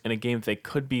defense in a game that they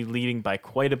could be leading by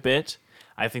quite a bit,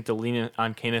 I think they'll lean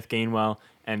on Kenneth Gainwell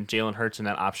and Jalen Hurts in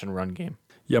that option run game.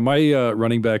 Yeah, my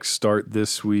running back start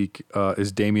this week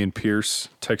is Dameon Pierce,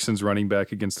 Texans running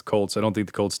back against the Colts. I don't think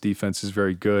the Colts defense is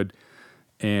very good,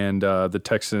 and the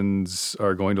Texans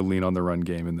are going to lean on the run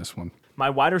game in this one. My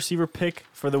wide receiver pick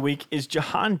for the week is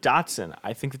Jahan Dotson.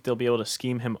 I think that they'll be able to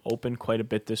scheme him open quite a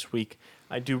bit this week.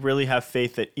 I do really have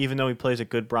faith that even though he plays a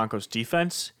good Broncos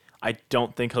defense, I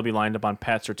don't think he'll be lined up on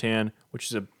Pat Surtain, which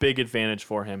is a big advantage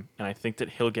for him, and I think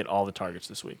that he'll get all the targets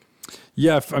this week.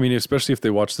 Yeah, especially if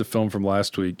they watch the film from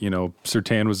last week.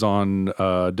 Surtain was on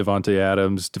Devontae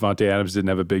Adams. Devontae Adams didn't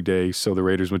have a big day, so the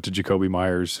Raiders went to Jacoby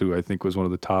Myers, who I think was one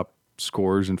of the top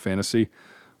scorers in fantasy.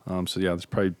 There's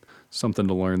probably something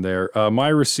to learn there. My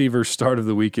receiver start of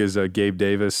the week is Gabe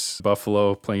Davis,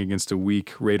 Buffalo, playing against a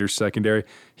weak Raiders secondary.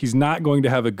 He's not going to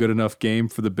have a good enough game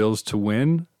for the Bills to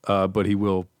win, but he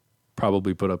will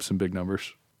probably put up some big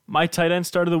numbers. My tight end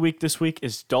start of the week this week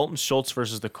is Dalton Schultz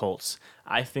versus the Colts.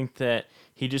 I think that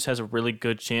he just has a really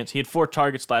good chance. He had 4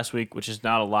 targets last week, which is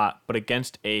not a lot, but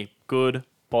against a good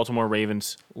Baltimore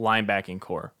Ravens linebacking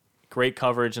core. great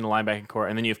coverage in the linebacking core,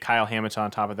 and then you have Kyle Hamilton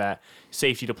on top of that,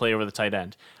 safety to play over the tight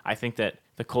end. I think that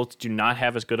the Colts do not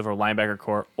have as good of a linebacker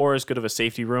core or as good of a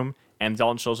safety room, and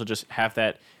Dalton Schultz will just have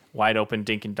that wide open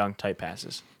dink and dunk type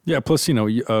passes. Yeah, plus, a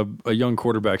young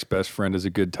quarterback's best friend is a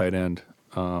good tight end.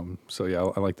 So, yeah,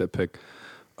 I like that pick.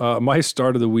 My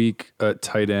start of the week at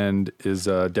tight end is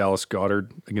Dallas Goedert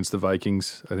against the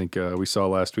Vikings. I think we saw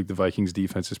last week the Vikings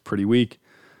defense is pretty weak,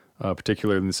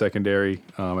 particularly in the secondary.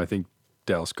 I think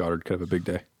Dallas Goedert could have a big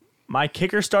day. My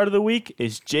kicker start of the week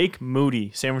is Jake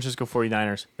Moody, San Francisco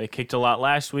 49ers. They kicked a lot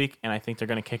last week, and I think they're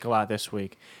going to kick a lot this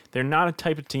week. They're not a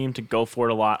type of team to go for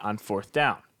it a lot on fourth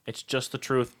down. It's just the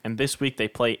truth. And this week they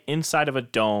play inside of a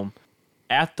dome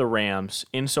at the Rams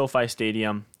in SoFi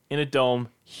Stadium in a dome.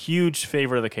 Huge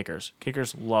favor of the kickers.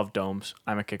 Kickers love domes.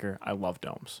 I'm a kicker. I love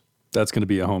domes. That's going to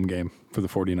be a home game for the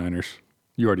 49ers.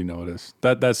 You already know it is.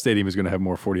 That stadium is going to have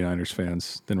more 49ers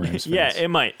fans than Rams fans. Yeah, it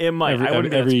might. I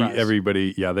wouldn't be surprised.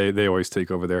 Everybody, yeah, they always take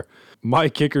over there. My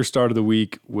kicker start of the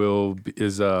week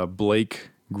is Blake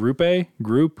Groupe.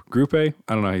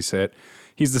 I don't know how you say it.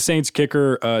 He's the Saints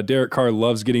kicker. Derek Carr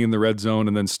loves getting in the red zone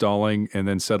and then stalling and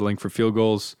then settling for field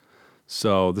goals.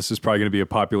 So this is probably going to be a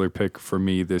popular pick for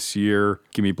me this year.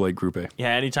 Give me Blake Groupe. Yeah,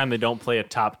 anytime they don't play a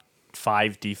top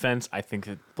 5 defense, I think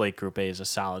that Blake Groupe is a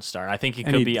solid start. I think he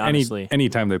could be, honestly.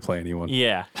 Anytime they play anyone.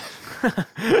 Yeah.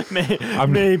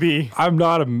 Maybe. I'm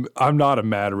not a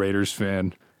mad Raiders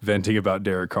fan venting about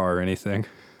Derek Carr or anything.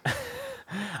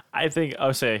 I think,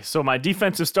 so my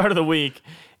defensive start of the week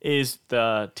is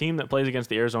the team that plays against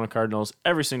the Arizona Cardinals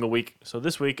every single week. So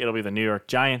this week it'll be the New York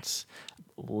Giants.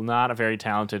 Not a very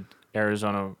talented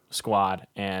Arizona squad,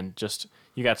 and just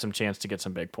you got some chance to get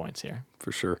some big points here.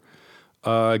 For sure.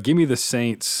 Give me the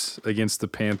Saints against the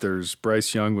Panthers.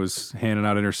 Bryce Young was handing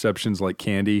out interceptions like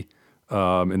candy,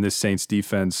 and this Saints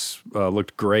defense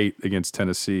looked great against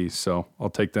Tennessee, so I'll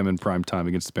take them in prime time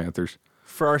against the Panthers.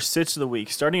 For our sits of the week,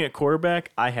 starting at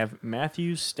quarterback, I have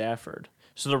Matthew Stafford.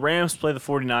 So the Rams play the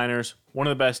 49ers, one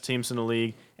of the best teams in the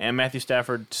league, and Matthew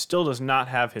Stafford still does not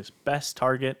have his best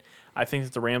target. I think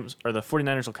that the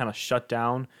 49ers will kind of shut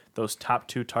down those top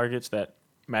 2 targets that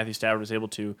Matthew Stafford was able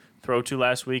to throw to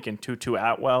last week, and Tutu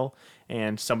Atwell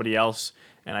and somebody else.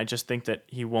 And I just think that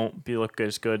he won't look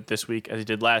as good this week as he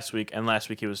did last week, and last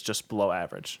week he was just below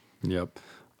average. Yep.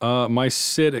 My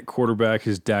sit at quarterback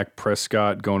is Dak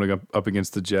Prescott going up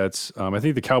against the Jets. I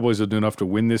think the Cowboys will do enough to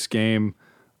win this game,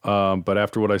 but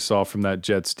after what I saw from that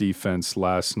Jets defense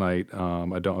last night,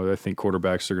 I think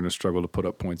quarterbacks are going to struggle to put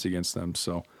up points against them.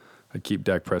 So I'd keep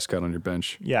Dak Prescott on your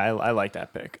bench. Yeah, I like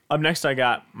that pick. Up next,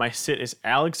 my sit is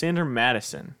Alexander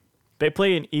Madison. They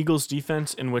play an Eagles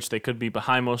defense in which they could be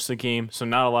behind most of the game, so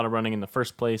not a lot of running in the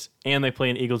first place. And they play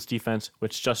an Eagles defense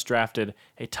which just drafted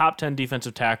a top 10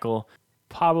 defensive tackle,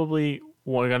 probably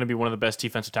going to be one of the best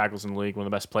defensive tackles in the league, one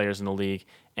of the best players in the league.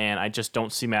 And I just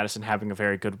don't see Madison having a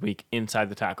very good week inside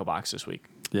the tackle box this week.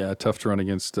 Yeah, tough to run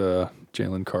against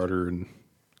Jalen Carter and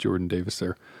Jordan Davis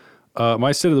there.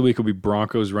 My sit of the week will be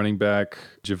Broncos running back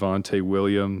Javonte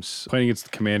Williams playing against the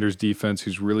Commanders defense,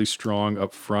 who's really strong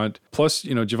up front. Plus,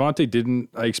 Javonte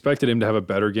I expected him to have a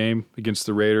better game against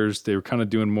the Raiders. They were kind of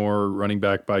doing more running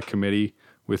back by committee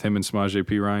with him and Samaje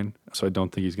Perine, so I don't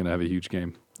think he's going to have a huge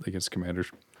game against the Commanders.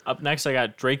 Up next, I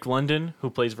got Drake London, who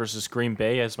plays versus Green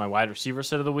Bay as my wide receiver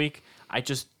set of the week. I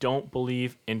just don't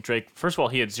believe in Drake. First of all,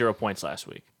 he had 0 points last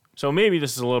week. So maybe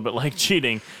this is a little bit like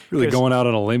cheating. Really going out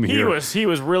on a limb here. He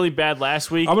was really bad last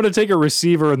week. I'm going to take a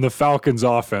receiver in the Falcons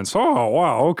offense. Oh,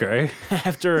 wow, okay.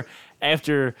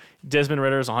 After Desmond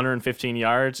Ritter's 115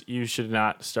 yards, you should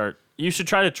not start. You should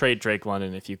try to trade Drake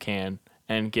London if you can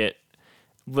and get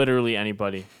literally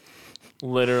anybody.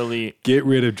 Literally. Get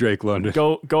rid of Drake London.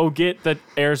 Go get the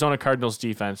Arizona Cardinals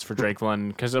defense for Drake London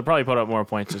because they'll probably put up more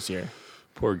points this year.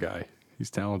 Poor guy. He's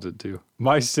talented, too.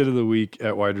 My sit of the week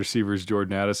at wide receiver is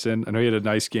Jordan Addison. I know he had a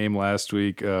nice game last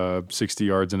week, 60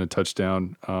 yards and a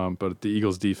touchdown, but the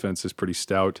Eagles' defense is pretty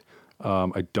stout.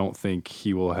 I don't think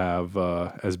he will have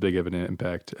as big of an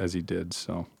impact as he did,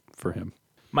 so for him.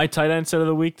 My tight end set of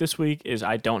the week this week is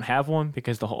I don't have one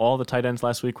because all the tight ends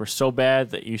last week were so bad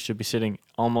that you should be sitting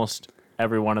almost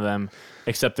every one of them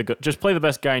except just play the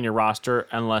best guy in your roster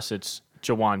unless it's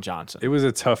Jawan Johnson. It was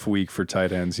a tough week for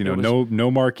tight ends.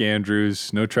 No Mark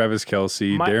Andrews, no Travis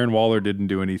Kelce. Darren Waller didn't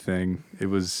do anything. It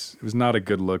was not a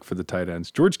good look for the tight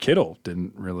ends. George Kittle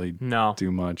didn't really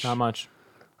do much. Not much.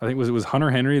 I think it was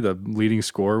Hunter Henry, the leading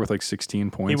scorer with like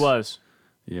 16 points. He was.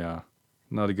 Yeah,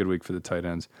 not a good week for the tight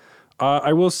ends.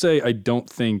 I will say I don't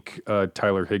think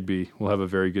Tyler Higbee will have a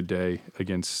very good day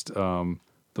against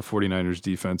the 49ers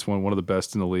defense, one of the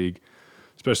best in the league,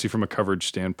 especially from a coverage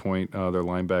standpoint, their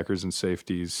linebackers and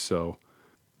safeties. So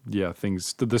yeah,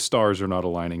 the stars are not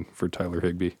aligning for Tyler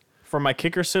Higbee. For my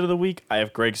kicker sit of the week, I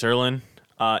have Greg Zuerlein.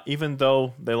 Even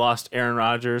though they lost Aaron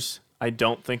Rodgers, I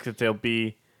don't think that they'll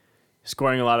be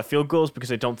scoring a lot of field goals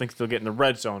because I don't think they'll get in the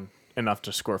red zone enough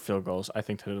to score field goals. I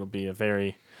think that it'll be a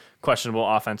very questionable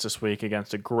offense this week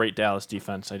against a great Dallas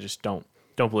defense. I just don't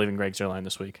believe in Greg Zuerlein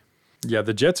this week. Yeah,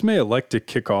 the Jets may elect to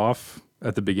kick off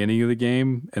at the beginning of the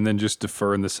game and then just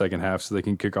defer in the second half so they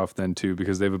can kick off then too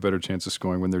because they have a better chance of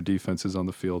scoring when their defense is on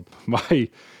the field. My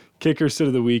kicker sit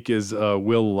of the week is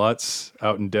Will Lutz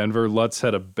out in Denver. Lutz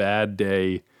had a bad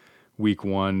day week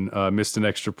 1, missed an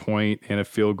extra point and a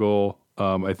field goal.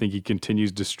 I think he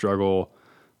continues to struggle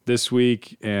this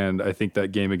week, and I think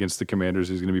that game against the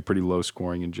Commanders is going to be pretty low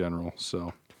scoring in general.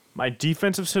 So, my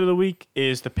defensive sit of the week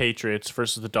is the Patriots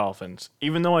versus the Dolphins.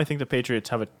 Even though I think the Patriots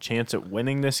have a chance at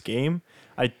winning this game,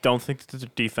 I don't think that the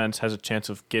defense has a chance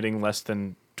of getting less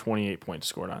than 28 points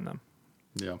scored on them.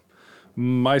 Yeah.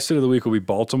 My sit of the week will be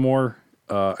Baltimore.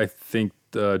 I think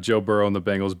Joe Burrow and the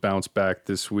Bengals bounce back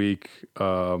this week,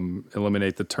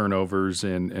 eliminate the turnovers,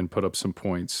 and put up some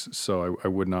points. So I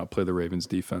would not play the Ravens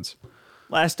defense.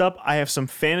 Last up, I have some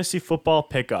fantasy football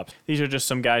pickups. These are just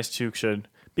some guys who should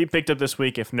be picked up this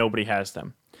week if nobody has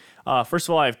them. First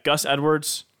of all, I have Gus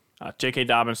Edwards, J.K.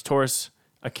 Dobbins, Taurus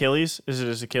Achilles. Is it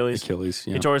his Achilles? Achilles,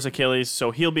 yeah. He tore his Achilles,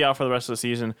 so he'll be out for the rest of the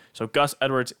season. So Gus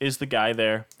Edwards is the guy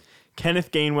there.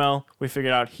 Kenneth Gainwell, we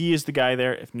figured out he is the guy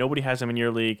there. If nobody has him in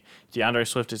your league, DeAndre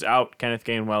Swift is out, Kenneth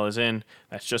Gainwell is in.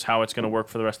 That's just how it's going to work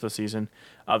for the rest of the season.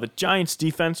 The Giants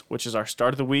defense, which is our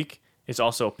start of the week, is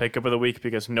also a pickup of the week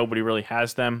because nobody really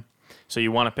has them. So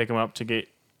you want to pick them up to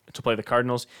play the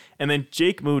Cardinals. And then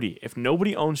Jake Moody. If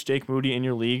nobody owns Jake Moody in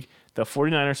your league, the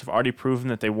 49ers have already proven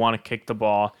that they want to kick the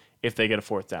ball if they get a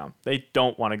fourth down. They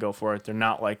don't want to go for it. They're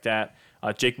not like that.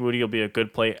 Jake Moody will be a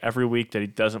good play every week that he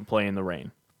doesn't play in the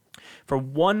rain. For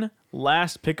one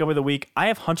last pickup of the week, I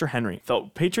have Hunter Henry. The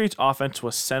Patriots offense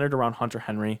was centered around Hunter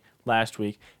Henry last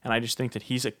week, and I just think that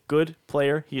he's a good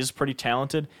player. He is pretty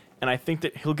talented, and I think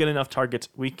that he'll get enough targets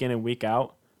week in and week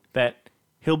out that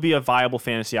he'll be a viable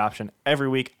fantasy option every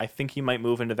week. I think he might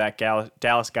move into that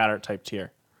Dallas Goedert type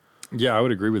tier. Yeah, I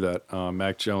would agree with that.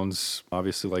 Mac Jones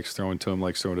obviously likes throwing to him,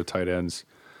 likes throwing to tight ends.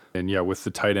 And yeah, with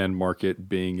the tight end market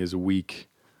being as weak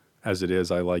as it is,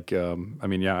 I like,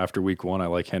 after week 1, I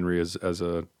like Henry as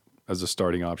a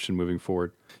starting option moving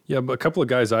forward. Yeah, but a couple of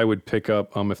guys I would pick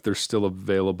up if they're still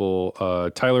available.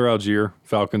 Tyler Algier,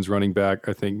 Falcons running back.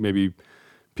 I think maybe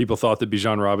people thought that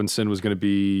Bijan Robinson was going to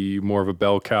be more of a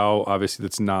bell cow. Obviously,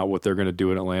 that's not what they're going to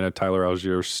do in Atlanta. Tyler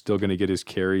Algier is still going to get his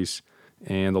carries.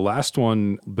 And the last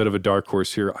one, a bit of a dark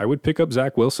horse here, I would pick up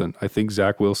Zach Wilson. I think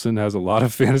Zach Wilson has a lot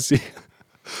of fantasy.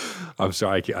 I'm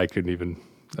sorry, I couldn't even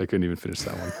finish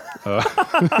that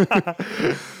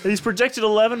one. He's projected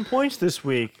 11 points this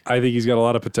week. I think he's got a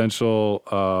lot of potential.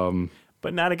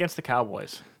 But not against the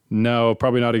Cowboys. No,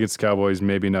 probably not against the Cowboys,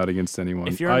 maybe not against anyone.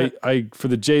 If you're for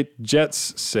the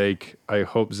Jets' sake, I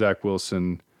hope Zach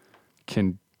Wilson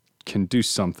can do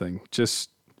something. Just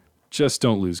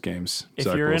don't lose games. If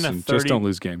Zach you're Wilson. in a 30, just don't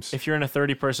lose games. If you're in a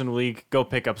 30-person league, go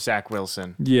pick up Zach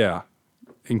Wilson. Yeah,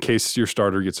 in case your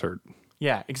starter gets hurt.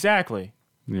 Yeah, exactly.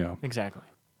 Yeah, exactly.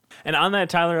 And on that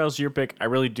Tyler Algier pick, I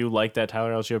really do like that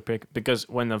Tyler Algier pick because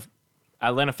when the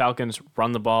Atlanta Falcons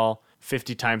run the ball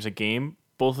 50 times a game,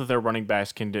 both of their running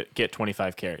backs can get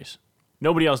 25 carries.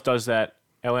 Nobody else does that.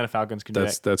 Atlanta Falcons can do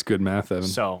that. That's good math, Evan.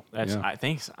 So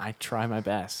I try my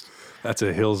best. That's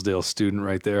a Hillsdale student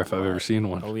right there, if I've ever seen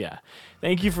one. Oh yeah.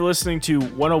 Thank you for listening to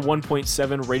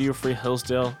 101.7 Radio Free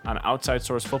Hillsdale on Outside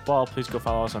Source Football. Please go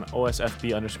follow us on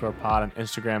OSFB_pod on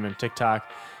Instagram and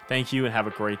TikTok. Thank you and have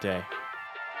a great day.